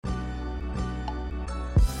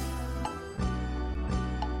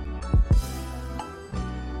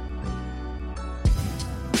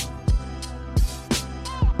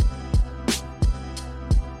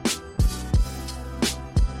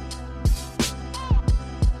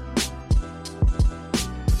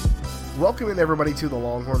Welcome in everybody to the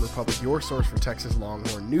Longhorn Republic, your source for Texas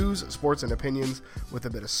Longhorn news, sports, and opinions with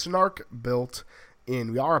a bit of snark built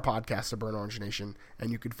in. We are a podcast of Burnt Orange Nation,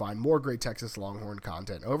 and you can find more great Texas Longhorn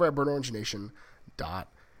content over at BurntOrangeNation.com.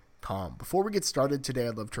 Before we get started today,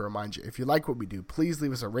 I'd love to remind you, if you like what we do, please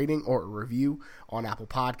leave us a rating or a review on Apple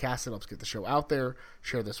Podcasts. It helps get the show out there.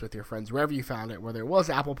 Share this with your friends wherever you found it, whether it was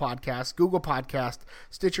Apple Podcasts, Google Podcasts,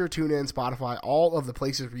 Stitcher, TuneIn, Spotify, all of the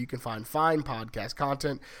places where you can find fine podcast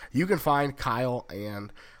content. You can find Kyle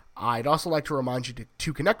and I'd also like to remind you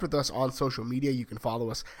to connect with us on social media. You can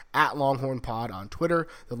follow us at Longhorn Pod on Twitter,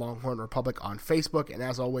 the Longhorn Republic on Facebook, and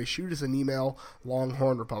as always, shoot us an email,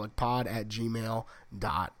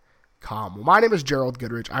 longhornrepublicpod@gmail.com. Well, my name is Gerald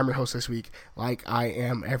Goodrich. I'm your host this week, like I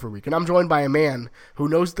am every week. And I'm joined by a man who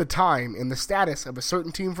knows the time and the status of a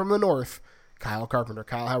certain team from the North, Kyle Carpenter.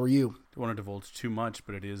 Kyle, how are you? Don't want to divulge too much,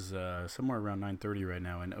 but it is somewhere around 9:30 right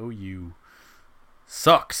now, and OU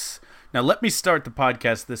sucks. Now, let me start the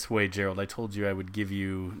podcast this way, Gerald. I told you I would give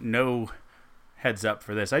you no heads up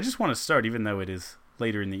for this. I just want to start, even though it is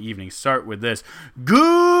later in the evening, start with this.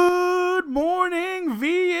 Good morning,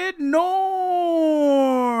 Vietnam!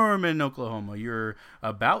 In Oklahoma, you're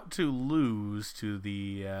about to lose to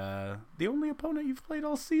the only opponent you've played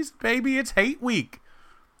all season, baby. It's hate week.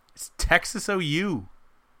 It's Texas OU,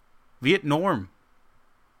 Vietnam,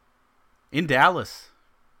 in Dallas.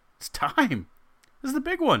 It's time. This is the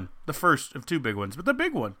big one, the first of two big ones, but the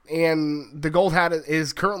big one. And the Gold Hat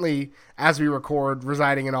is currently, as we record,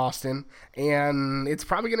 residing in Austin, and it's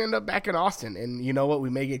probably going to end up back in Austin. And you know what?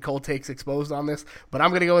 We may get cold takes exposed on this, but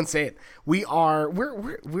I'm going to go and say it. We're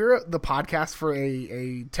the podcast for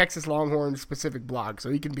a Texas Longhorn specific blog, so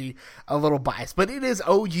you can be a little biased. But it is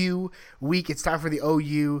OU week. It's time for the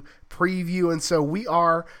OU preview, and so we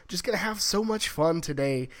are just going to have so much fun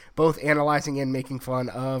today, both analyzing and making fun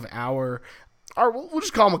of we'll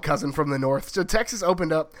just call him a cousin from the North. So Texas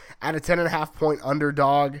opened up at a 10.5-point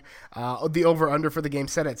underdog. The over-under for the game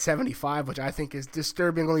set at 75, which I think is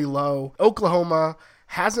disturbingly low. Oklahoma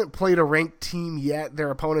hasn't played a ranked team yet.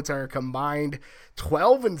 Their opponents are combined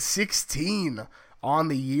 12-16 on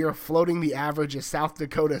the year, floating the average is South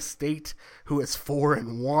Dakota State, who is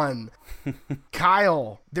 4-1.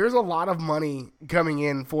 Kyle, there's a lot of money coming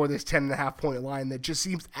in for this 10.5-point line that just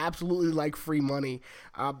seems absolutely like free money.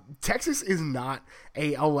 Texas is not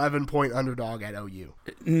a 11-point underdog at OU.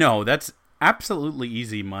 No, that's absolutely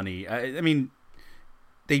easy money. I mean,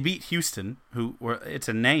 they beat Houston, it's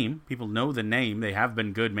a name. People know the name. They have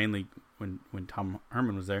been good, mainly when Tom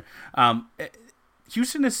Herman was there.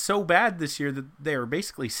 Houston is so bad this year that they are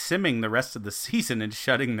basically simming the rest of the season and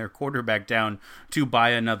shutting their quarterback down to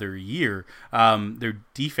buy another year. Their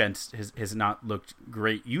defense has not looked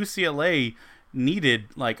great. UCLA needed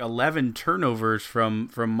like 11 turnovers from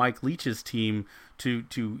Mike Leach's team to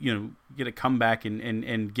get a comeback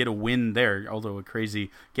and get a win there, although a crazy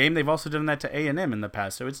game. They've also done that to A&M in the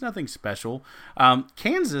past, so it's nothing special.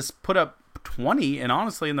 Kansas put up 20, and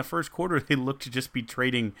honestly in the first quarter they looked to just be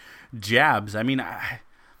trading jabs. I mean, I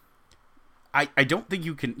don't think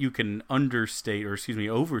you can overstate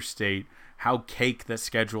how cake the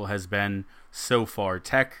schedule has been so far.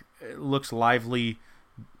 Tech looks lively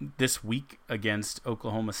this week against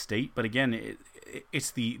Oklahoma State, but again, it's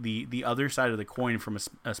the other side of the coin from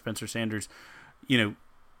a Spencer Sanders,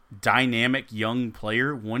 dynamic young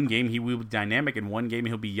player. One game he will be dynamic, and one game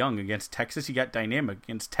he'll be young. Against Texas, he got dynamic.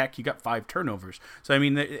 Against Tech, he got 5 turnovers. So I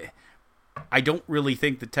mean, I don't really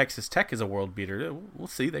think that Texas Tech is a world beater. We'll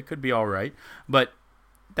see. They could be all right, but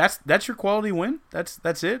that's your quality win. That's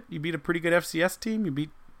it. You beat a pretty good FCS team. You beat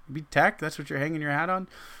Tech. That's what you're hanging your hat on.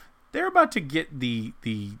 They're about to get the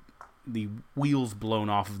wheels blown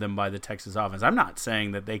off of them by the Texas offense. I'm not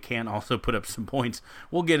saying that they can't also put up some points.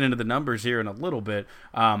 We'll get into the numbers here in a little bit,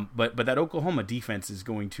 but that Oklahoma defense is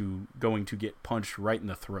going to get punched right in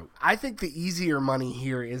the throat. I think the easier money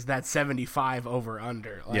here is that 75 over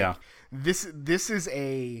under. Yeah. This is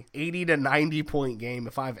a 80 to 90 point game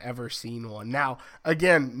if I've ever seen one. Now,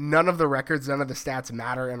 again, none of the records, none of the stats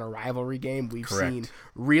matter in a rivalry game. We've seen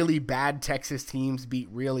really bad Texas teams beat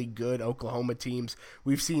really good Oklahoma teams.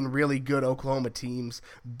 We've seen really good Oklahoma teams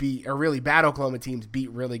really bad Oklahoma teams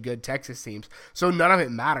beat really good Texas teams. So none of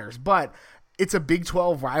it matters. But it's a Big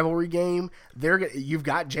 12 rivalry game. You've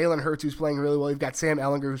got Jalen Hurts, who's playing really well. You've got Sam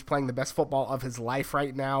Ehlinger, who's playing the best football of his life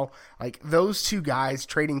right now. Like, those two guys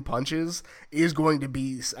trading punches is going to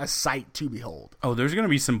be a sight to behold. Oh, there's going to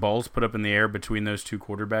be some balls put up in the air between those two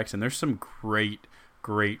quarterbacks, and there's some great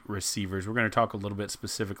receivers. We're going to talk a little bit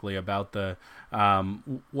specifically about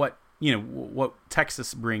what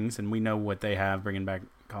Texas brings, and we know what they have, bringing back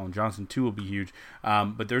Colin Johnson too will be huge.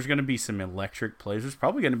 But there's going to be some electric plays. There's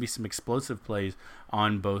probably going to be some explosive plays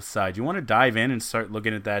on both sides. You want to dive in and start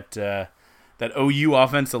looking at that OU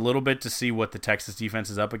offense a little bit to see what the Texas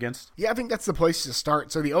defense is up against? Yeah, I think that's the place to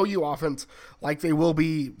start. So the OU offense, like they will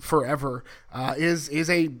be forever, is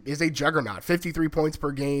a juggernaut. 53 points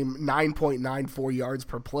per game, 9.94 yards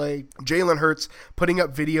per play. Jalen Hurts putting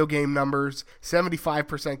up video game numbers,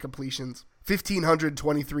 75% completions.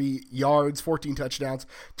 1,523 yards, 14 touchdowns,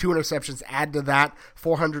 2 interceptions. Add to that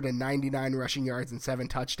 499 rushing yards and 7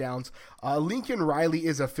 touchdowns. Lincoln Riley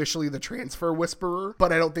is officially the transfer whisperer,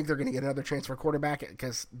 but I don't think they're going to get another transfer quarterback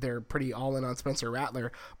because they're pretty all in on Spencer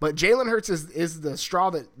Rattler. But Jalen Hurts is the straw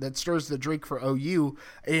that stirs the drink for OU,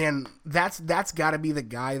 and that's got to be the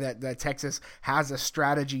guy that Texas has a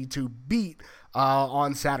strategy to beat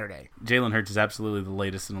on Saturday. Jalen Hurts is absolutely the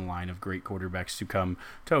latest in the line of great quarterbacks to come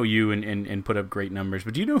to OU and put up great numbers.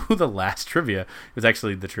 But do you know who the last trivia? It was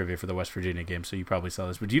actually the trivia for the West Virginia game, so you probably saw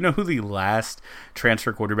this. But do you know who the last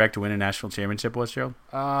transfer quarterback to win a national championship was, Joe?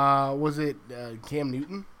 Was it Cam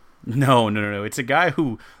Newton? No. It's a guy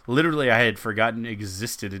who literally I had forgotten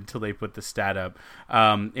existed until they put the stat up.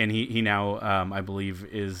 And he now, I believe,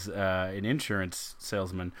 is an insurance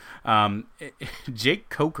salesman. Jake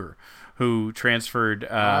Coker, who transferred.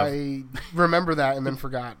 I remember that and then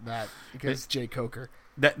forgot that because Jake Coker.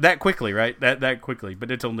 That quickly, right? That quickly,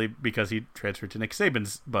 but it's only because he transferred to Nick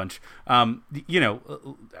Saban's bunch. I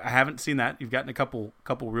haven't seen that. You've gotten a couple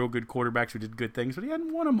real good quarterbacks who did good things, but he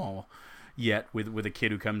hadn't won them all yet with a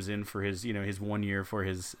kid who comes in for his 1 year for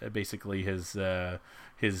his basically his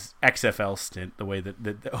XFL stint, the way that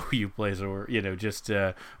the OU plays, or just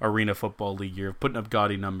Arena Football League year of putting up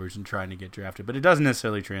gaudy numbers and trying to get drafted, but it doesn't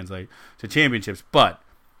necessarily translate to championships. But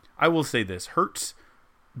I will say this: Hurts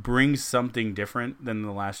brings something different than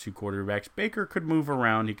the last two quarterbacks. Baker could move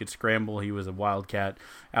around, he could scramble, he was a wildcat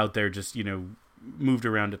out there, just moved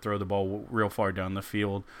around to throw the ball real far down the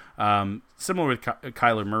field. Similar with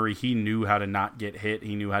Kyler Murray, he knew how to not get hit.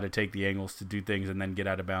 He knew how to take the angles to do things and then get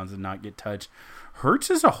out of bounds and not get touched. Hurts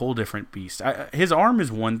is a whole different beast. His arm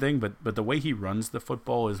is one thing, but the way he runs the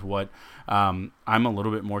football is what I'm a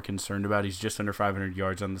little bit more concerned about. He's just under 500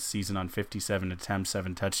 yards on the season on 57 attempts,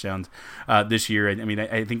 7 touchdowns this year. I mean,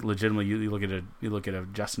 I think legitimately you look at a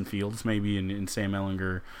Justin Fields maybe and Sam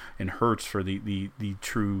Ehlinger and Hurts for the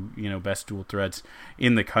true best dual threats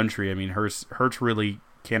in the country. I mean, Hurts really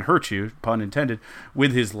can hurt you, pun intended,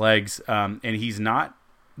 with his legs, and he's not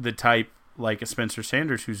the type like a Spencer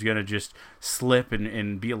Sanders who's going to just slip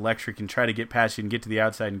and be electric and try to get past you and get to the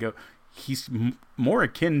outside and go. He's more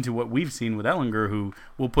akin to what we've seen with Ehlinger, who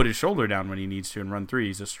will put his shoulder down when he needs to and run through.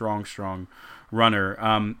 He's a strong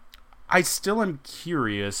runner. I still am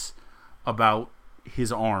curious about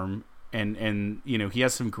his arm, and he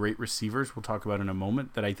has some great receivers we'll talk about in a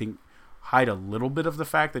moment that I think hide a little bit of the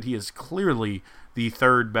fact that he is clearly the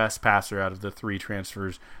third best passer out of the 3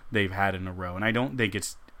 transfers they've had in a row. And I don't think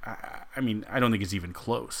it's even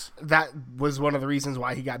close. That was one of the reasons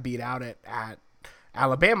why he got beat out at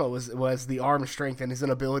Alabama was the arm strength and his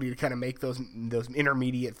inability to kind of make those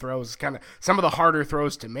intermediate throws, kind of some of the harder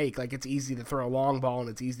throws to make. Like, it's easy to throw a long ball and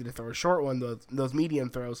it's easy to throw a short one. Those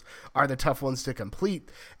medium throws are the tough ones to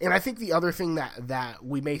complete. And I think the other thing that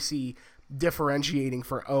we may see differentiating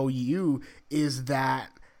for OU is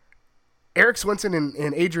that Eric Swinson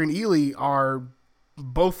and Adrian Ealy are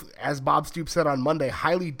both, as Bob Stoops said on Monday,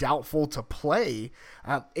 highly doubtful to play,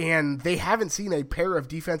 and they haven't seen a pair of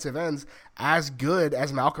defensive ends as good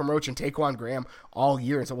as Malcolm Roach and Taquan Graham all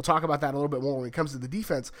year. And so we'll talk about that a little bit more when it comes to the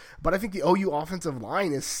defense. But I think the OU offensive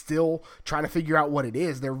line is still trying to figure out what it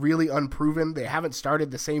is. They're really unproven. They haven't started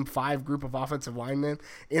the same 5 group of offensive linemen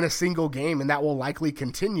in a single game, and that will likely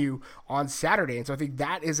continue on Saturday. And so I think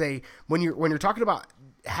that is when you're talking about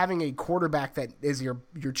having a quarterback that is your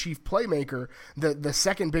chief playmaker, the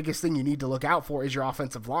second biggest thing you need to look out for is your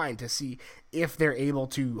offensive line to see if they're able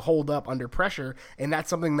to hold up under pressure, and that's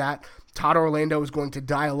something that Todd Orlando is going to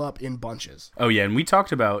dial up in bunches. Oh yeah, and we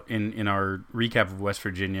talked about in our recap of West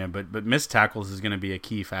Virginia, but missed tackles is going to be a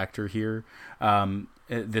key factor here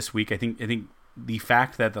this week. I think the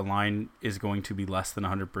fact that the line is going to be less than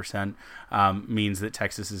 100% means that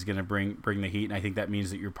Texas is going to bring the heat, and I think that means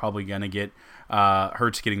that you're probably going to get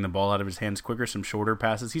Hurts getting the ball out of his hands quicker, some shorter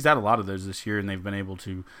passes. He's had a lot of those this year, and they've been able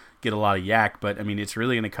to get a lot of yak, but I mean, it's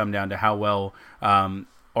really going to come down to how well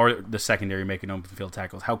or the secondary making open field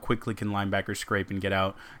tackles. How quickly can linebackers scrape and get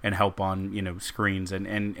out and help on screens,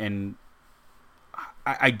 and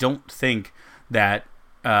I don't think that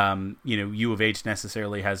U of H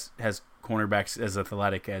necessarily has cornerbacks as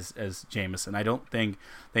athletic as Jamison. I don't think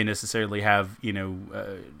they necessarily have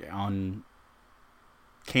on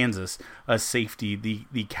Kansas a safety,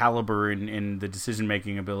 the caliber and the decision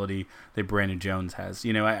making ability that Brandon Jones has.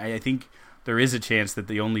 I think there is a chance that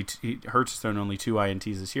Hurts has thrown only 2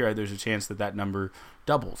 INTs this year. There's a chance that number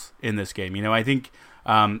doubles in this game. I think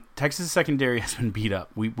Texas secondary has been beat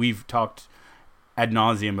up. We've talked ad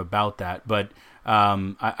nauseum about that, but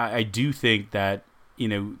I do think that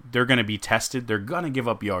they're going to be tested. They're going to give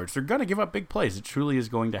up yards. They're going to give up big plays. It truly is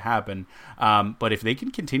going to happen. But if they can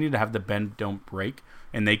continue to have the bend don't break,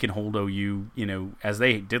 and they can hold OU, as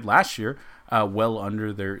they did last year, well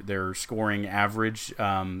under their scoring average,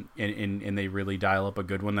 and they really dial up a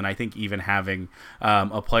good one, then I think even having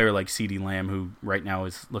a player like CeeDee Lamb, who right now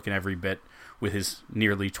is looking every bit with his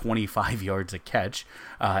nearly 25 yards a catch,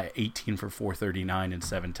 18 for 439 and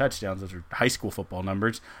 7 touchdowns, those are high school football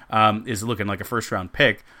numbers, is looking like a first-round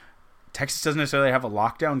pick. Texas doesn't necessarily have a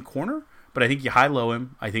lockdown corner, but I think you high-low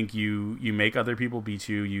him. I think you make other people beat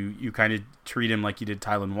you. You kind of treat him like you did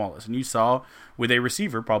Tylan Wallace. And you saw with a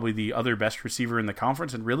receiver, probably the other best receiver in the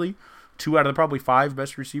conference, and really 2 out of the probably 5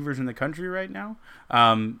 best receivers in the country right now,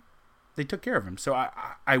 they took care of him. So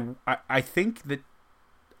I think that,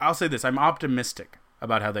 I'll say this, I'm optimistic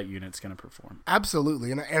about how that unit's going to perform.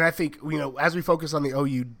 Absolutely. And I think, as we focus on the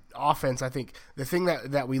OU offense, I think the thing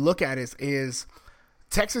that we look at is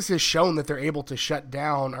Texas has shown that they're able to shut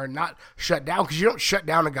down, or not shut down, because you don't shut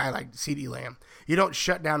down a guy like CeeDee Lamb. You don't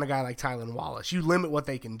shut down a guy like Tylan Wallace. You limit what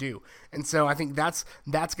they can do. And so I think that's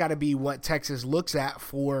got to be what Texas looks at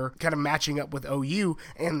for kind of matching up with OU.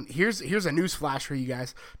 And here's a news flash for you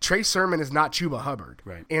guys. Trey Sermon is not Chuba Hubbard.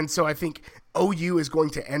 Right. And so I think OU is going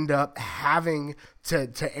to end up having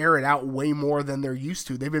to air it out way more than they're used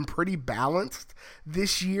to. They've been pretty balanced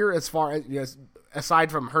this year as far as,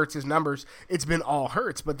 aside from Hurts' numbers, it's been all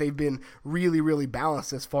Hurts, but they've been really, really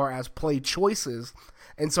balanced as far as play choices.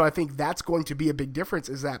 And so I think that's going to be a big difference,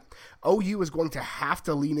 is that OU is going to have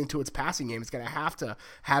to lean into its passing game. It's going to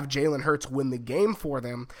have Jalen Hurts win the game for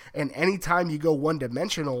them. And anytime you go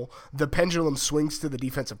one-dimensional, the pendulum swings to the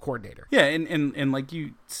defensive coordinator. Yeah, and like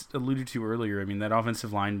you alluded to earlier, I mean, that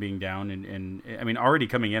offensive line being down, and I mean, already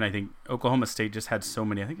coming in, I think Oklahoma State just had so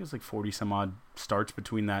many, I think it was like 40-some-odd starts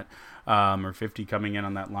between that, or 50 coming in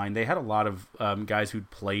on that line. They had a lot of guys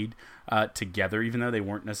who'd played together, even though they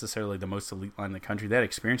weren't necessarily the most elite line in the country. They had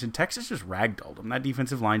experience, and Texas just ragdolled them. That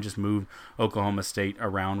defensive line just moved Oklahoma State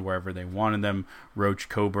around wherever they wanted them. Roach,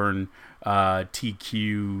 Coburn,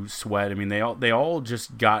 TQ, Sweat. I mean, they all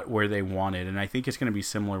just got where they wanted, and I think it's going to be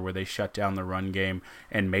similar where they shut down the run game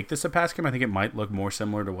and make this a pass game. I think it might look more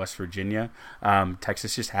similar to West Virginia.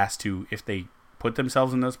 Texas just has to, if they put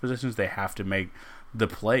themselves in those positions, they have to make the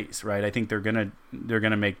plays, right? I think they're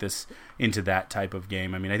gonna make this into that type of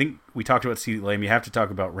game. I mean, I think we talked about CeeDee Lamb. You have to talk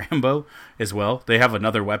about Rambo as well. They have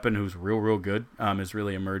another weapon who's real good, has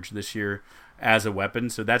really emerged this year as a weapon.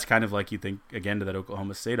 So that's kind of like, you think, again, to that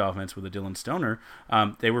Oklahoma State offense with a Dylan Stoner.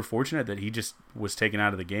 They were fortunate that he just was taken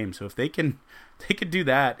out of the game. So if they could do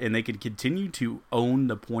that, and they could continue to own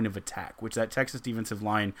the point of attack, which that Texas defensive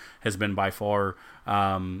line has been by far,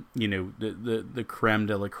 the creme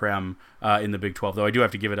de la creme in the Big 12. Though I do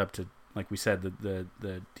have to give it up to, like we said,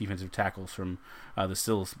 the defensive tackles from the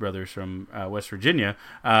Stills brothers from West Virginia.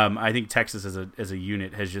 I think Texas as a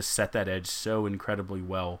unit has just set that edge so incredibly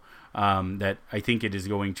well that I think it is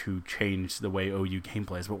going to change the way OU game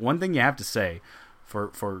plays. But one thing you have to say,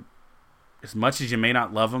 for as much as you may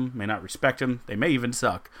not love them, may not respect them, they may even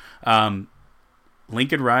suck,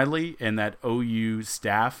 Lincoln Riley and that OU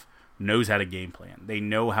staff knows how to game plan. They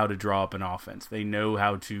know how to draw up an offense. They know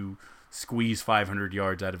how to squeeze 500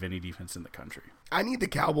 yards out of any defense in the country. I need the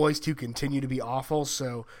Cowboys to continue to be awful,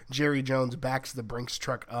 so Jerry Jones backs the Brinks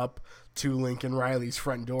truck up to Lincoln Riley's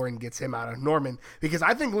front door and gets him out of Norman, because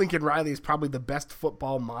I think Lincoln Riley is probably the best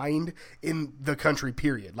football mind in the country,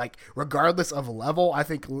 period. Like, regardless of level, I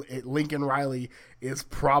think Lincoln Riley is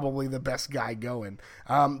probably the best guy going.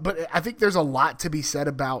 But I think there's a lot to be said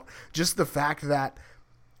about just the fact that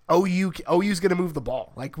OU's going to move the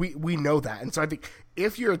ball. Like, we know that. And so I think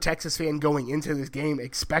if you're a Texas fan going into this game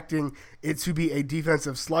expecting it to be a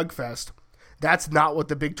defensive slugfest, that's not what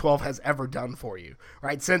the Big 12 has ever done for you,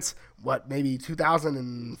 right? Since, maybe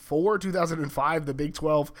 2004, 2005, the Big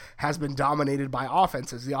 12 has been dominated by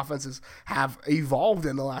offenses. The offenses have evolved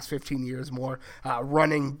in the last 15 years more,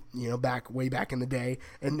 running, way back in the day,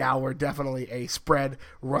 and now we're definitely a spread,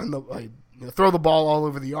 throw the ball all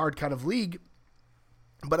over the yard kind of league.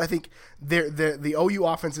 But I think the OU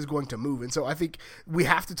offense is going to move. And so I think we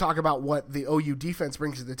have to talk about what the OU defense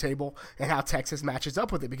brings to the table and how Texas matches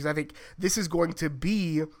up with it, because I think this is going to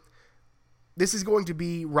be this is going to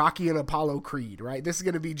be Rocky and Apollo Creed, right? This is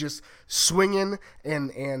going to be just swinging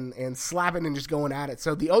and slapping and just going at it.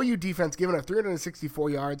 So the OU defense giving up 364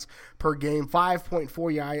 yards per game,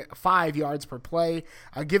 5.45 yards per play,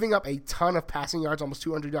 giving up a ton of passing yards, almost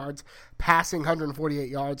 200 yards, passing 148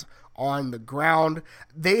 yards on the ground.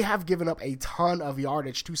 They have given up a ton of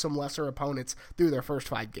yardage to some lesser opponents through their first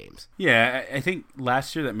 5 games. Yeah, I think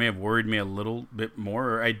last year that may have worried me a little bit more,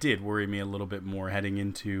 or I did worry me a little bit more heading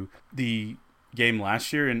into the game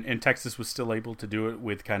last year, and Texas was still able to do it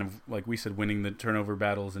with kind of, like we said, winning the turnover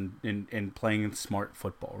battles and playing smart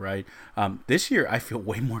football, right? This year, I feel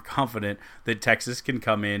way more confident that Texas can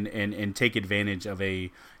come in and take advantage of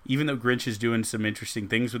even though Grinch is doing some interesting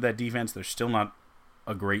things with that defense, they're still not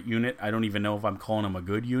a great unit. I don't even know if I'm calling them a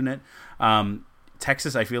good unit.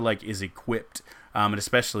 Texas, I feel like, is equipped, and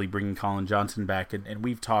especially bringing Colin Johnson back. And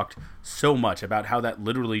we've talked so much about how that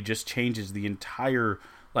literally just changes the entire,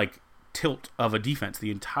 tilt of a defense,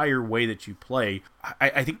 the entire way that you play.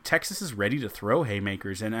 I think Texas is ready to throw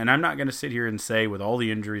haymakers, and I'm not going to sit here and say with all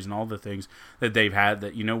the injuries and all the things that they've had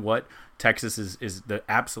that, you know what, Texas is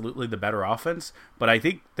absolutely the better offense, but I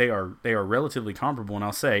think they are relatively comparable. And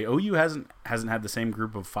I'll say OU hasn't had the same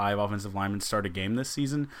group of 5 offensive linemen start a game this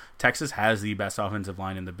season. Texas has the best offensive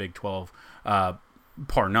line in the Big 12,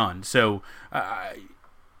 par none. So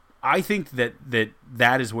I think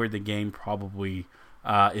that is where the game probably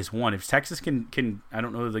is won. If Texas can I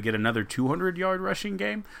don't know if they get another 200-yard rushing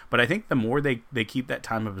game, but I think the more they keep that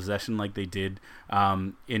time of possession like they did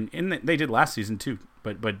they did last season too,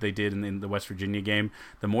 but they did in the West Virginia game,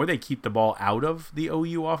 the more they keep the ball out of the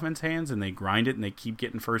OU offense hands and they grind it and they keep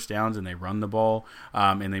getting first downs and they run the ball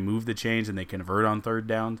and they move the chains and they convert on third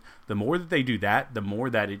downs, the more that they do that, the more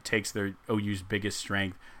that it takes their OU's biggest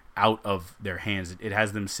strength out of their hands. It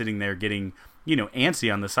has them sitting there getting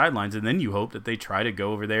antsy on the sidelines, and then you hope that they try to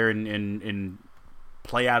go over there and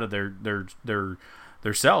play out of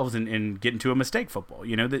their selves and get into a mistake football.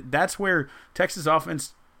 That's where Texas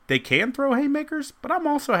offense, they can throw haymakers, but I'm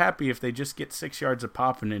also happy if they just get 6 yards a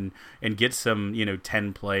pop and get some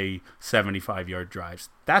 10-play 75-yard drives.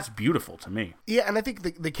 That's beautiful to me. Yeah, and I think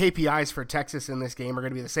the KPIs for Texas in this game are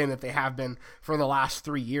going to be the same that they have been for the last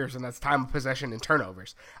 3 years, and that's time of possession and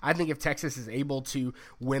turnovers. I think if Texas is able to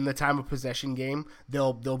win the time of possession game,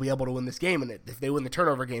 they'll be able to win this game, and if they win the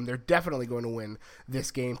turnover game, they're definitely going to win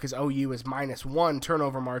this game because OU is -1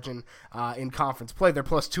 turnover margin in conference play. They're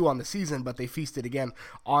 +2 on the season, but they feasted again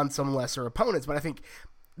on some lesser opponents. But I think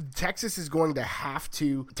Texas is going to have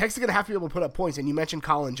to be able to put up points. And you mentioned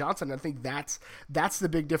Colin Johnson. I think that's the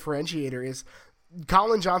big differentiator is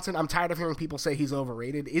Colin Johnson. I'm tired of hearing people say he's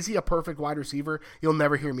overrated. Is he a perfect wide receiver? You'll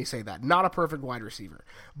never hear me say that. Not a perfect wide receiver.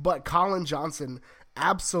 But Colin Johnson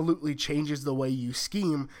absolutely changes the way you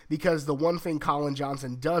scheme because the one thing Colin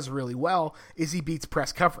Johnson does really well is he beats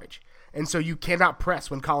press coverage. And so you cannot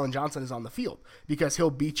press when Colin Johnson is on the field because he'll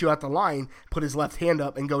beat you at the line, put his left hand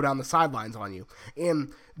up, and go down the sidelines on you.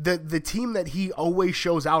 And the team that he always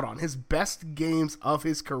shows out on, his best games of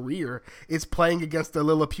his career, is playing against the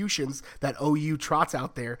Lilliputians that OU trots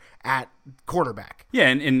out there at quarterback. Yeah,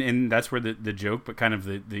 and that's where the joke, but kind of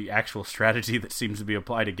the actual strategy that seems to be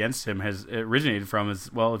applied against him has originated from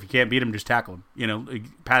is, well, if you can't beat him, just tackle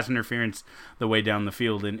him. Pass interference the way down the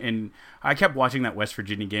field. And I kept watching that West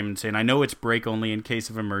Virginia game and saying, I know it's break only in case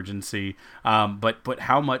of emergency, but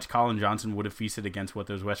how much Colin Johnson would have feasted against what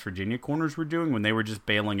those West Virginia corners were doing when they were just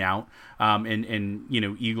bailing out, and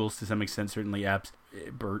Eagles to some extent, certainly Epps,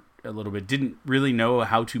 Burt a little bit, didn't really know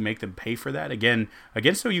how to make them pay for that. Again,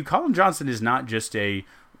 against OU, Colin Johnson is not just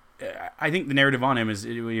I think the narrative on him is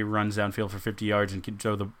he runs downfield for 50 yards and can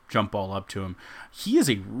throw the jump ball up to him. He is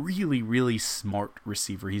a really, really smart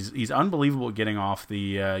receiver. He's unbelievable at getting off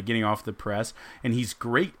the press, and he's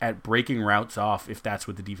great at breaking routes off if that's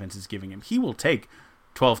what the defense is giving him. He will take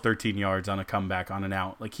 12, 13 yards on a comeback on an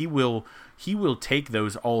out. Like he will take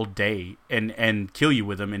those all day and kill you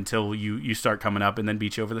with them until you start coming up and then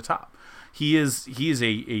beat you over the top. He is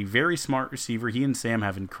a very smart receiver. He and Sam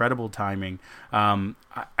have incredible timing.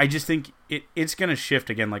 I just think it's going to shift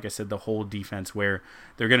again, like I said, the whole defense where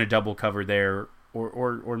they're going to double cover there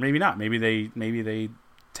or maybe not. Maybe they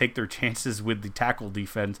take their chances with the tackle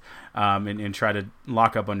defense and try to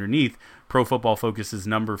lock up underneath. Pro Football Focus's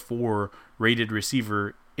number 4 rated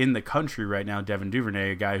receiver in the country right now, Devin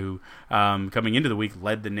Duvernay, a guy who coming into the week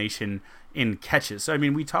led the nation in catches. So, I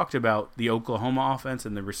mean, we talked about the Oklahoma offense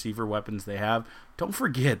and the receiver weapons they have. Don't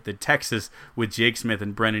forget that Texas, with Jake Smith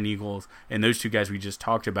and Brennan Eagles and those two guys we just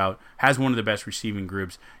talked about, has one of the best receiving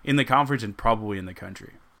groups in the conference and probably in the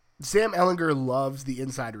country. Sam Ehlinger loves the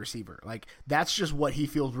inside receiver. Like, that's just what he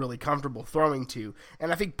feels really comfortable throwing to.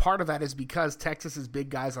 And I think part of that is because Texas's big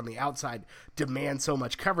guys on the outside demand so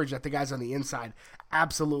much coverage that the guys on the inside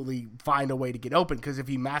absolutely find a way to get open. Because if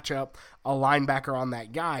you match up a linebacker on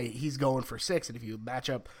that guy, he's going for 6. And if you match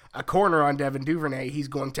up a corner on Devin Duvernay, he's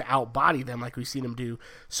going to outbody them like we've seen him do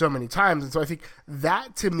so many times. And so I think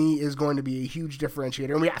that, to me, is going to be a huge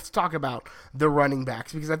differentiator. And we have to talk about the running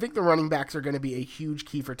backs, because I think the running backs are going to be a huge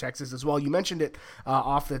key for Texas as well. You mentioned it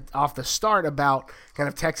off the start about kind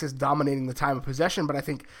of Texas dominating the time of possession, but I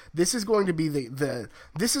think this is going to be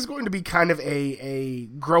this is going to be kind of a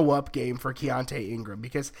grow up game for Keontae Ingram,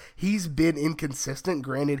 because he's been inconsistent.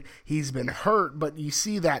 Granted, he's been hurt, but you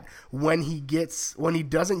see that when he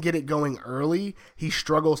doesn't get it going early, he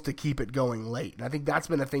struggles to keep it going late. And I think that's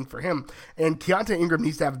been a thing for him. And Keontae Ingram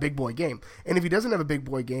needs to have a big boy game. And if he doesn't have a big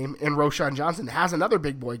boy game, and Roschon Johnson has another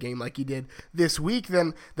big boy game like he did this week,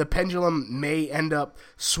 then the pendulum may end up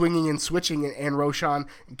swinging and switching, and Roschon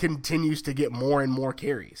continues to get more and more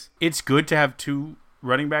carries. It's good to have two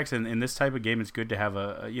running backs, and in this type of game, it's good to have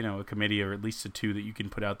a committee, or at least a two that you can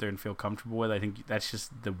put out there and feel comfortable with. I think that's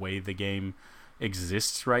just the way the game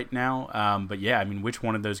exists right now. But yeah, I mean, which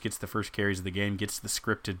one of those gets the first carries of the game, gets the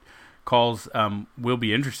scripted calls, will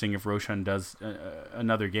be interesting if Roschon does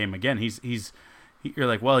another game. Again, you're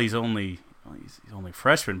like, well, he's only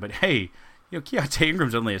freshman, but hey, Keontae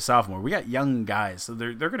Ingram's only a sophomore. We got young guys, so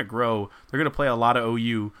they're going to grow. They're going to play a lot of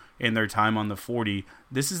OU in their time on the 40.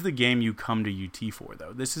 This is the game you come to UT for,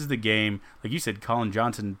 though. This is the game, like you said, Colin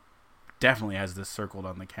Johnson definitely has this circled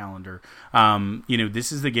on the calendar.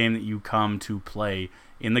 This is the game that you come to play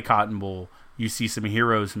in the Cotton Bowl. You see some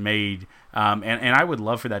heroes made, and I would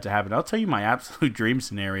love for that to happen. I'll tell you, my absolute dream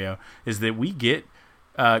scenario is that we get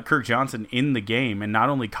Kirk Johnson in the game, and not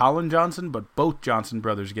only Colin Johnson, but both Johnson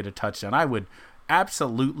brothers get a touchdown. I would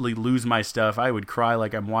absolutely lose my stuff. I would cry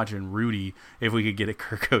like I'm watching Rudy if we could get a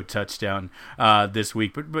Kirko touchdown this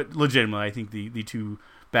week. But legitimately, I think the two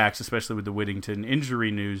backs, especially with the Whittington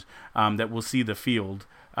injury news, that we'll see the field.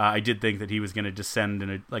 I did think that he was going to descend in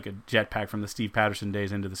a jetpack from the Steve Patterson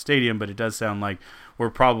days into the stadium, but it does sound like we're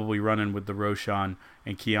probably running with the Roschon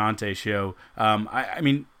and Keontae show. I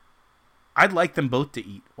mean, I'd like them both to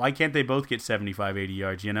eat. Why can't they both get 75, 80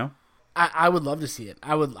 yards, I would love to see it.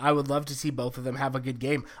 I would love to see both of them have a good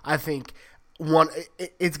game. I think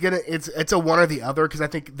it's a one or the other, because I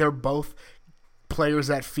think they're both players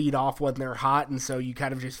that feed off when they're hot, and so you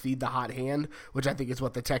kind of just feed the hot hand, which I think is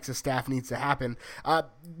what the Texas staff needs to happen.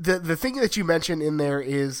 The thing that you mentioned in there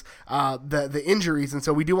is the injuries, and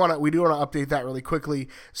so we do want to update that really quickly.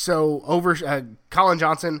 So Colin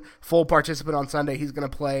Johnson, full participant on Sunday. He's going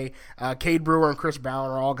to play. Cade Brewer and Chris Brown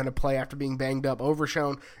are all going to play after being banged up.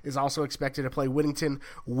 Overshown is also expected to play. Whittington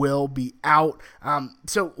will be out.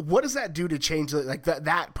 So what does that do to change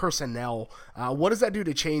that personnel? What does that do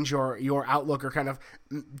to change your outlook, or kind of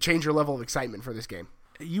change your level of excitement for this game?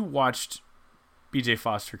 You watched BJ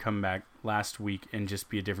Foster come back last week and just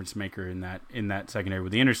be a difference maker in that secondary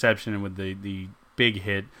with the interception and with the big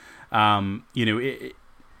hit.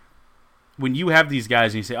 When you have these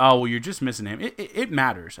guys and you say, oh, well, you're just missing him, it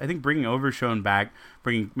matters. I think bringing Overshown back,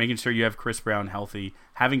 making sure you have Chris Brown healthy,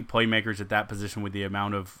 having playmakers at that position with the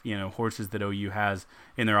amount of horses that OU has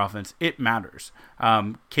in their offense, it matters.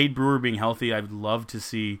 Cade Brewer being healthy, I'd love to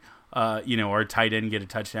see our tight end get a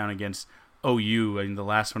touchdown against OU. I mean, the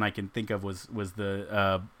last one I can think of was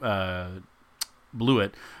the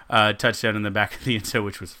Blewett touchdown in the back of the end zone,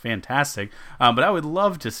 which was fantastic. But I would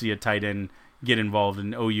love to see a tight end get involved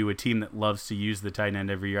in OU, a team that loves to use the tight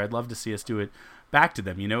end every year. I'd love to see us do it back to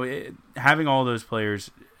them. Having all those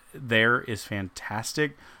players there is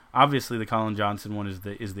fantastic. Obviously, the Colin Johnson one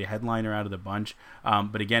is the headliner out of the bunch.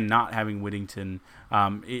 But again, not having Whittington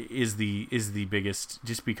is the biggest,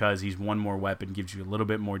 just because he's one more weapon, gives you a little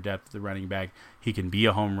bit more depth at the running back. He can be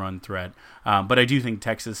a home run threat. But I do think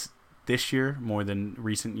Texas this year, more than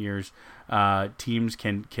recent years, teams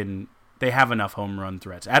can they have enough home run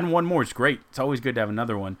threats. Adding one more is great. It's always good to have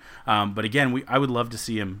another one. But again, I would love to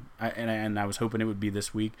see him, and I was hoping it would be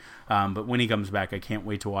this week. But when he comes back, I can't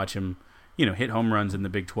wait to watch him, hit home runs in the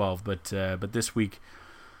Big 12. But this week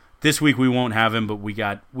we won't have him. But we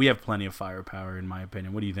have plenty of firepower, in my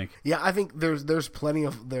opinion. What do you think? Yeah, I think there's plenty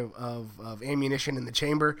of ammunition in the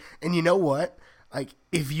chamber. And you know what? Like,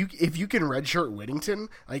 if you can redshirt Whittington,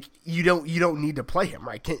 like you don't need to play him,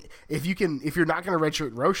 right? If you're not going to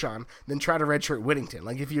redshirt Roschon, then try to redshirt Whittington.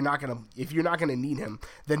 Like, if you're not gonna need him,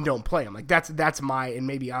 then don't play him. Like, that's my, and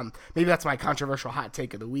maybe that's my controversial hot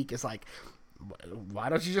take of the week. Is like, why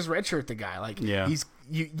don't you just redshirt the guy? Like, yeah. he's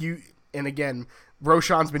you And again,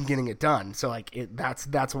 Roschon's been getting it done, so like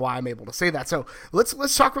that's why I'm able to say that. So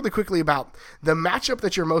let's talk really quickly about the matchup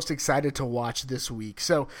that you're most excited to watch this week.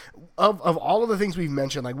 So of all of the things we've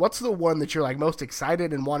mentioned, like what's the one that you're like most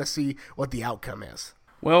excited and want to see what the outcome is?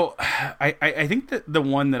 Well, I think that the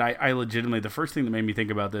one that I legitimately, the first thing that made me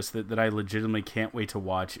think about this that I legitimately can't wait to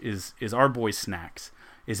watch is our boy Snacks.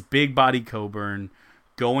 Is Big Body Coburn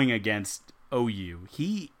going against OU.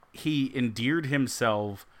 He endeared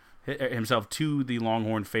himself to the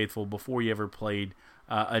Longhorn faithful before he ever played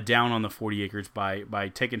a down on the 40 acres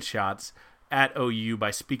by taking shots at OU,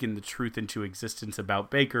 by speaking the truth into existence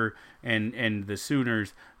about Baker and the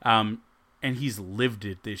Sooners. And he's lived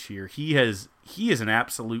it this year. He is an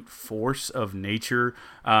absolute force of nature.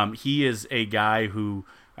 He is a guy who,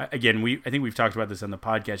 again, I think we've talked about this on the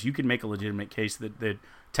podcast. You can make a legitimate case that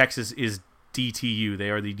Texas is DTU. They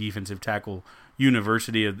are the defensive tackle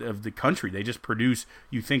university of the country. They just produce,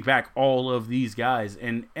 you think back, all of these guys.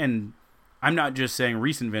 And I'm not just saying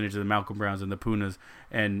recent vintage of the Malcolm Browns and the Punas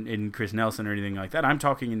and Chris Nelson or anything like that. I'm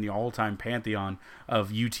talking in the all-time pantheon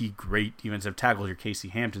of UT great defensive tackles, your Casey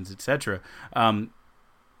Hamptons, etc.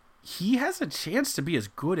 He has a chance to be as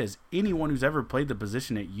good as anyone who's ever played the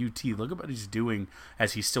position at UT. Look at what he's doing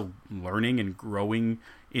as he's still learning and growing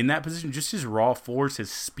in that position. Just his raw force,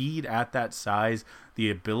 his speed at that size,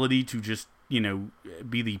 the ability to just,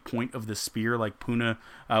 be the point of the spear like Puna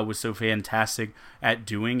was so fantastic at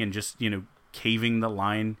doing, and just, caving the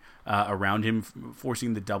line around him,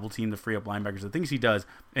 forcing the double team to free up linebackers, the things he does.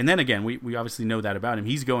 And then again, we obviously know that about him.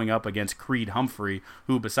 He's going up against Creed Humphrey,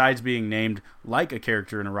 who, besides being named like a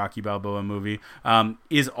character in a Rocky Balboa movie,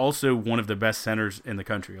 is also one of the best centers in the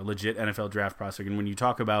country, a legit NFL draft prospect. And when you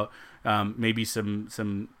talk about maybe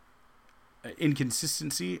some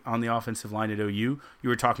inconsistency on the offensive line at OU, you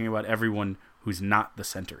were talking about everyone who's not the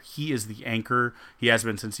center. He is the anchor. He has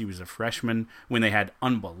been since he was a freshman when they had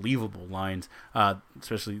unbelievable lines,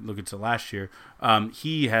 especially looking to last year.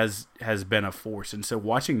 He has been a force. And so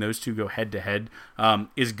watching those two go head to head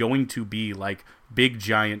is going to be like big,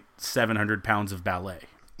 giant 700 pounds of ballet.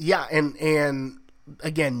 Yeah, and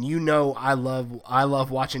again, I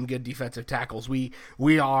love watching good defensive tackles.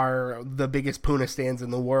 We are the biggest Puna stands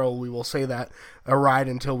in the world. We will say that a ride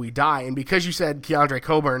until we die. And because you said Keandre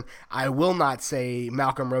Coburn, I will not say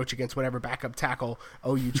Malcolm Roach against whatever backup tackle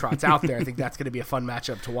OU trots out there. I think that's going to be a fun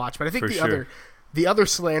matchup to watch. But I think the other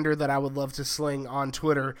slander that I would love to sling on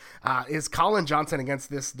Twitter is Colin Johnson against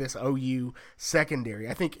this OU secondary.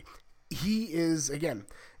 I think he is, again,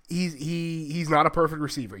 He's not a perfect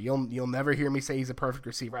receiver. You'll never hear me say he's a perfect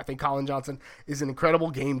receiver. I think Colin Johnson is an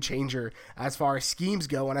incredible game changer as far as schemes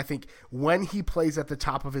go, and I think when he plays at the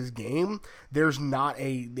top of his game, there's not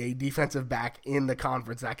a defensive back in the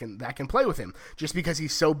conference that can play with him, just because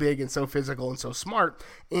he's so big and so physical and so smart.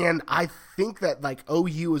 And I think that like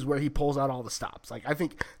OU is where he pulls out all the stops. Like I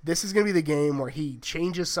think this is going to be the game where he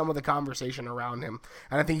changes some of the conversation around him,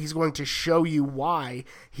 and I think he's going to show you why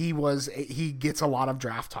he gets a lot of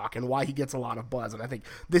draft talk and why he gets a lot of buzz. And I think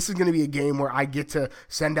this is going to be a game where I get to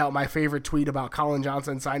send out my favorite tweet about Colin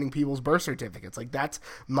Johnson signing people's birth certificates. Like that's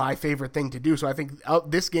my favorite thing to do. So I think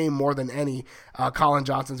this game more than any, Colin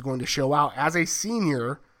Johnson's going to show out as a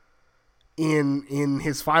senior in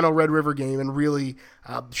his final Red River game and really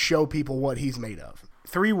show people what he's made of.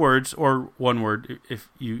 3 words or 1 word if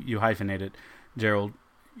you hyphenate it, Gerald,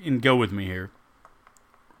 and go with me here.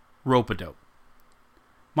 Rope-a-dope.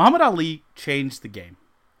 Muhammad Ali changed the game.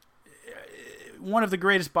 One of the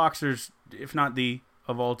greatest boxers, if not the,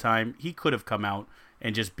 of all time. He could have come out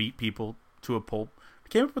and just beat people to a pulp. He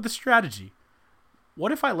came up with a strategy.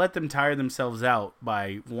 What if I let them tire themselves out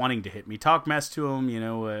by wanting to hit me? Talk mess to them,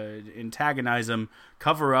 antagonize them,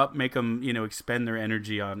 cover up, make them, expend their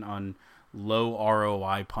energy on low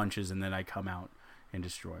ROI punches, and then I come out and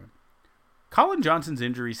destroy them. Colin Johnson's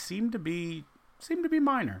injuries seem to be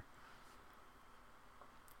minor.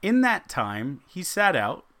 In that time, he sat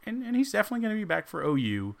out, and he's definitely going to be back for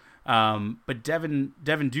OU. But Devin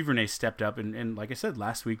Duvernay stepped up, and like I said,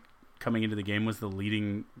 last week coming into the game was the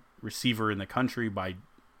leading receiver in the country by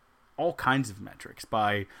all kinds of metrics,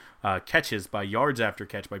 by catches, by yards after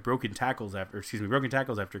catch, by broken tackles after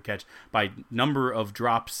catch, by number of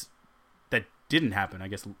drops that didn't happen, I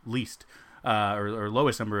guess least, or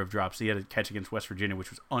lowest number of drops. He had a catch against West Virginia, which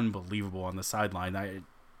was unbelievable on the sideline.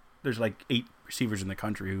 There's like 8 receivers in the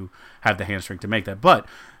country who have the hand strength to make that. But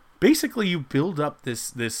basically you build up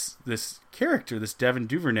this character, this Devin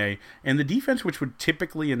Duvernay, and the defense, which would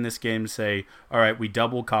typically in this game say, all right, we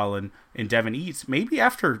double Colin and Devin eats, maybe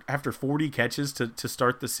after 40 catches to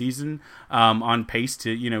start the season, on pace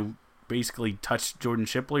to, basically touch Jordan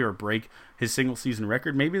Shipley or break his single season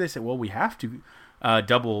record. Maybe they say, well, we have to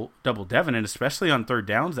double Devin, and especially on third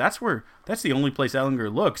downs, that's the only place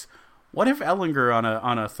Ehlinger looks. What if Ehlinger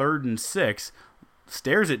on a 3rd and 6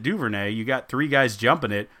 stares at Duvernay? You got 3 guys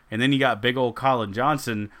jumping it, and then you got big old Colin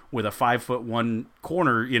Johnson with a 5'1"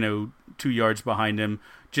 corner, 2 yards behind him,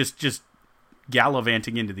 just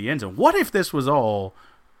gallivanting into the end zone. What if this was all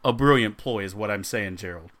a brilliant ploy, is what I'm saying,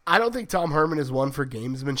 Gerald? I don't think Tom Herman is one for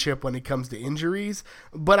gamesmanship when it comes to injuries,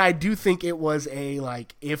 but I do think it was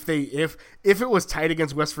if it was tight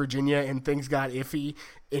against West Virginia and things got iffy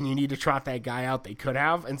and you need to trot that guy out, they could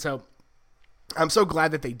have. And so I'm so glad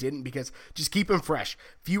that they didn't, because just keep him fresh.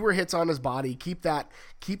 Fewer hits on his body. Keep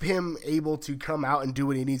him able to come out and do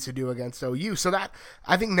what he needs to do against OU. So that,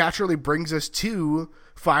 I think, naturally brings us to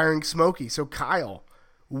firing Smokey. So Kyle,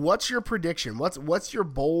 what's your prediction? What's your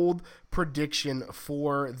bold prediction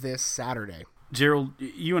for this Saturday? Gerald,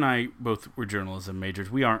 you and I both were journalism majors.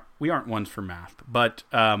 We aren't ones for math, but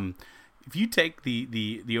if you take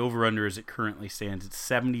the over-under as it currently stands, it's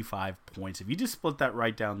 75 points. If you just split that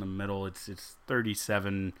right down the middle, it's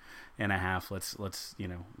 37 and a half. Let's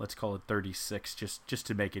call it 36 just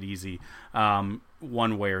to make it easy,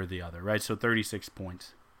 one way or the other, right? So 36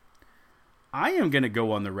 points. I am going to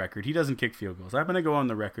go on the record. He doesn't kick field goals. I'm going to go on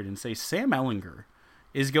the record and say Sam Ehlinger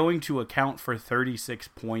is going to account for 36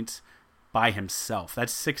 points by himself.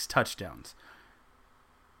 That's 6 touchdowns.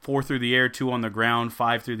 4 through the air, 2 on the ground,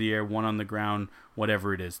 5 through the air, 1 on the ground,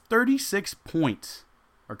 whatever it is. 36 points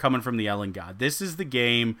are coming from the Ellen God. This is the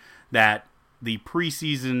game that the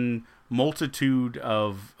preseason multitude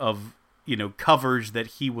of coverage that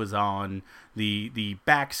he was on, the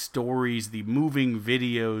backstories, the moving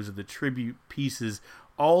videos, the tribute pieces,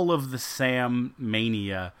 all of the Sam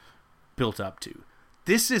mania built up to.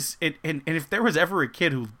 This is, and if there was ever a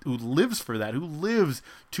kid who lives for that, who lives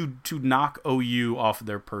to knock OU off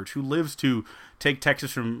their perch, who lives to take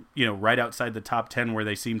Texas from right outside the top 10 where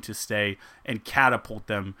they seem to stay and catapult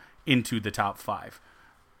them into the top 5,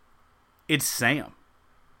 it's Sam.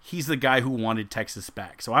 He's the guy who wanted Texas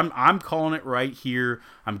back. So I'm calling it right here.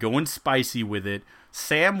 I'm going spicy with it.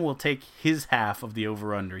 Sam will take his half of the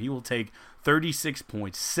over-under. He will take 36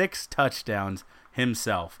 points, 6 touchdowns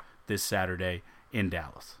himself this Saturday in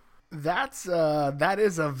Dallas. That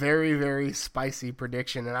is a very, very spicy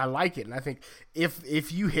prediction, and I like it. And I think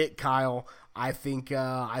if you hit Kyle, I think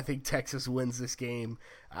Texas wins this game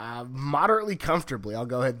moderately comfortably, I'll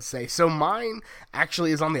go ahead and say. So mine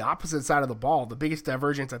actually is on the opposite side of the ball, the biggest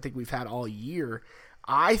divergence I think we've had all year.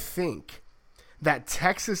 I think that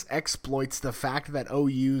Texas exploits the fact that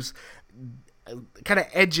OU's kind of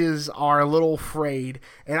edges are a little frayed,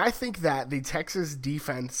 and I think that the Texas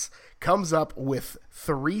defense comes up with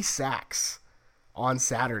 3 sacks on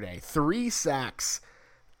Saturday. 3 sacks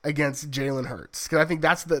against Jalen Hurts, because I think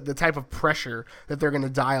that's the type of pressure that they're going to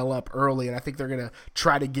dial up early, and I think they're going to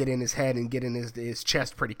try to get in his head and get in his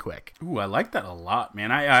chest pretty quick. Ooh, I like that a lot,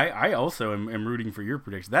 man. I also am rooting for your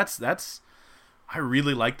prediction. That's I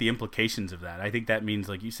really like the implications of that. I think that means,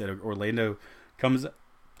 like you said, Orlando comes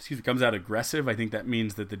out aggressive. I think that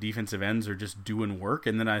means that the defensive ends are just doing work,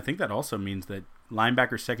 and then I think that also means that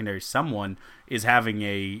linebacker secondary, someone is having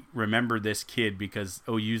a remember this kid because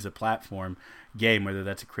OU's a platform game, whether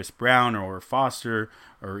that's a Chris Brown or Foster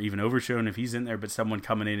or even Overshown if he's in there, but someone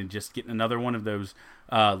coming in and just getting another one of those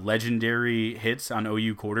legendary hits on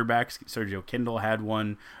OU quarterbacks. Sergio Kindle had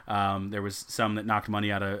one. There was some that knocked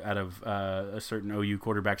money out of a certain OU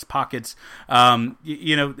quarterback's pockets.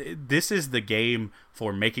 This is the game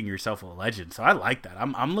for making yourself a legend. So I like that.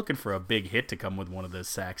 I'm looking for a big hit to come with one of those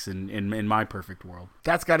sacks in my perfect world.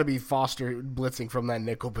 That's got to be Foster blitzing from that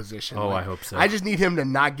nickel position. Oh, I hope so. I just need him to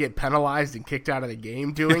not get penalized and kicked out of the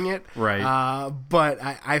game doing it. Right. But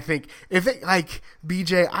I think if it, like,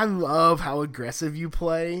 BJ, I love how aggressive you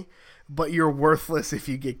play, but you're worthless if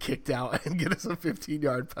you get kicked out and get us a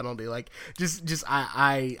 15-yard penalty. Like,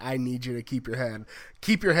 I need you to keep your head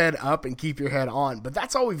up and keep your head on. But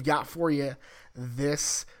that's all we've got for you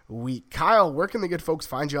this week. Kyle, where can the good folks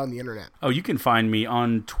find you on the internet? Oh, you can find me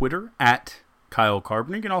on Twitter at Kyle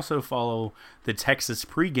Carpenter. You can also follow the Texas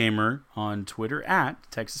Pregamer on Twitter at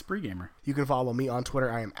Texas Pregamer. You can follow me on Twitter.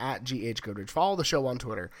 I am at GH Godridge. Follow the show on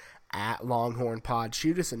Twitter at Longhorn Pod.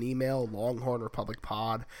 Shoot us an email,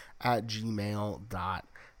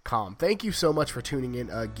 longhornrepublicpod@gmail.com. Thank you so much for tuning in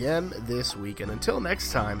again this week. And until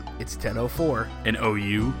next time, it's 10:04. And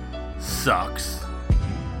OU sucks.